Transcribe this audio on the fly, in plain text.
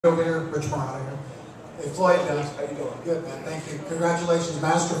Over here, Rich Morata here. Hey, Floyd, How you doing? good, man. Thank you. Congratulations,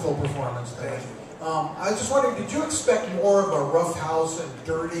 masterful performance today. I was just wondering, did you expect more of a roughhouse and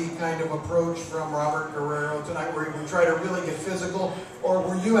dirty kind of approach from Robert Guerrero tonight, where he would try to really get physical, or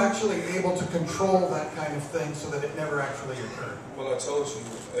were you actually able to control that kind of thing so that it never actually occurred? Well, I told you,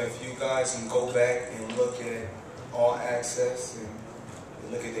 if you guys can go back and look at All Access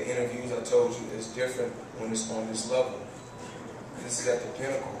and look at the interviews, I told you it's different when it's on this level. This is at the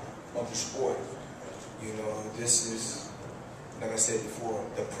pinnacle of the sport. You know, this is, like I said before,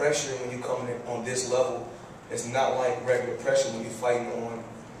 the pressure when you're coming in on this level is not like regular pressure when you're fighting on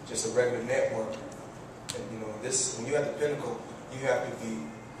just a regular network. And, you know, this, when you're at the pinnacle, you have to be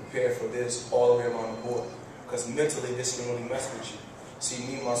prepared for this all the way around the board. Because mentally, this can really mess with you. See,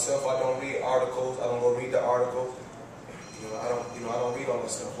 me myself, I don't read articles. I don't go read the article. I don't read all that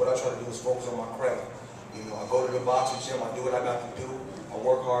stuff. What I try to do is focus on my craft. You know, I go to the boxing gym, I do what I got to do, I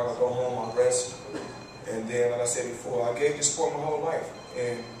work hard, I go home, I rest, and then, like I said before, I gave this sport my whole life,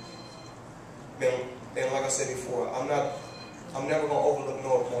 and like I said before, I'm never going to overlook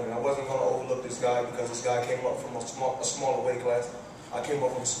no opponent. I wasn't going to overlook this guy because this guy came up from a smaller weight class. I came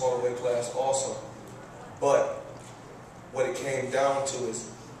up from a smaller weight class also, but what it came down to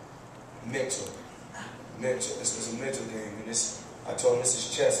is mental. This is a mental game, and I told him this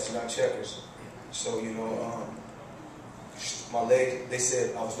is chess, it's not checkers. So, you know, my leg, they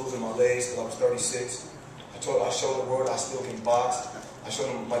said I was losing my legs because I was 36. I showed the world I still can box. I showed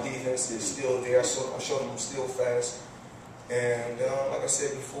them my defense is still there. I showed them I'm still fast. And like I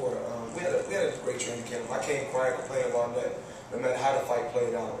said before, we had a great training camp. I can't cry and complain about that, no matter how the fight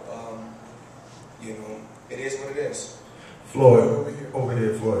played out. You know, it is what it is. Floyd, over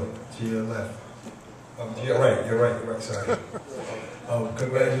here, Floyd, to your left. You're right, sorry.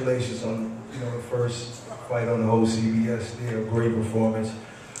 Congratulations on the first fight on the whole CBS there, a great performance.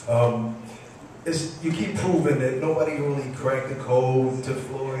 You keep proving that nobody really cracked the code to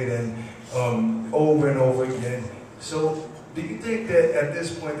Floyd, and over and over again. So do you think that at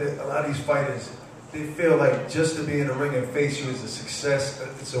this point that a lot of these fighters, they feel like just to be in the ring and face you is a success,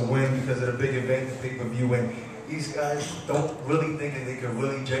 it's a win because of the big event, the pay-per-view, and these guys don't really think that they can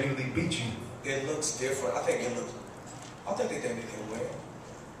really genuinely beat you? It looks different. I think they think they can win,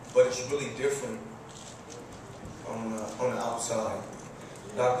 but it's really different on the outside.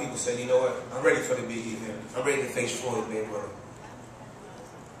 A lot of people say, you know what, I'm ready for the big event. I'm ready to face Floyd Mayweather.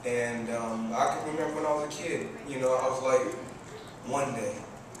 And I can remember when I was a kid, I was like, one day,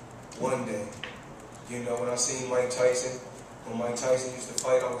 when I seen Mike Tyson, when Mike Tyson used to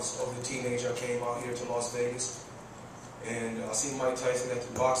fight, I was a teenager, I came out here to Las Vegas. And I seen Mike Tyson at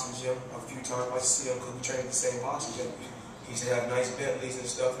the boxing gym a few times. I see him because we trained at the same boxing gym. He used to have nice Bentleys and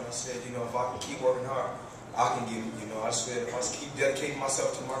stuff, and I said, if I can keep working hard, I can get it. I said, if I keep dedicating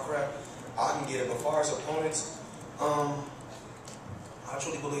myself to my craft, I can get it. But as far as opponents, I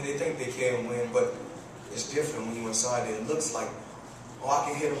truly believe they think they can win, but it's different when you're inside there. It looks like, oh, I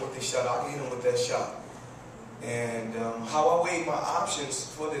can hit him with this shot, I can hit him with that shot. And how I weighed my options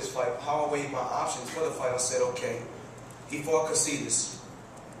for this fight, I said, okay, he fought Casillas,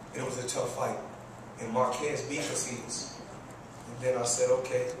 and it was a tough fight. And Marquez beat Casillas. And then I said,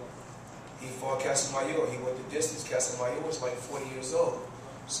 okay, he fought Casamayor. He went the distance. Casamayor was like 40 years old.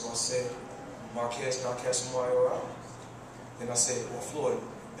 So I said, Marquez knocked Casamayor out. Then I said, well, Floyd,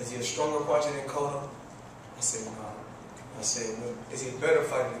 is he a stronger puncher than Cotto? I said, no. I said, well, is he a better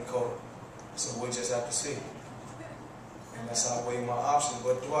fighter than Cotto? So we'll just have to see. And that's how I weigh my options.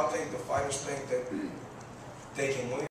 But do I think the fighters think that they can win?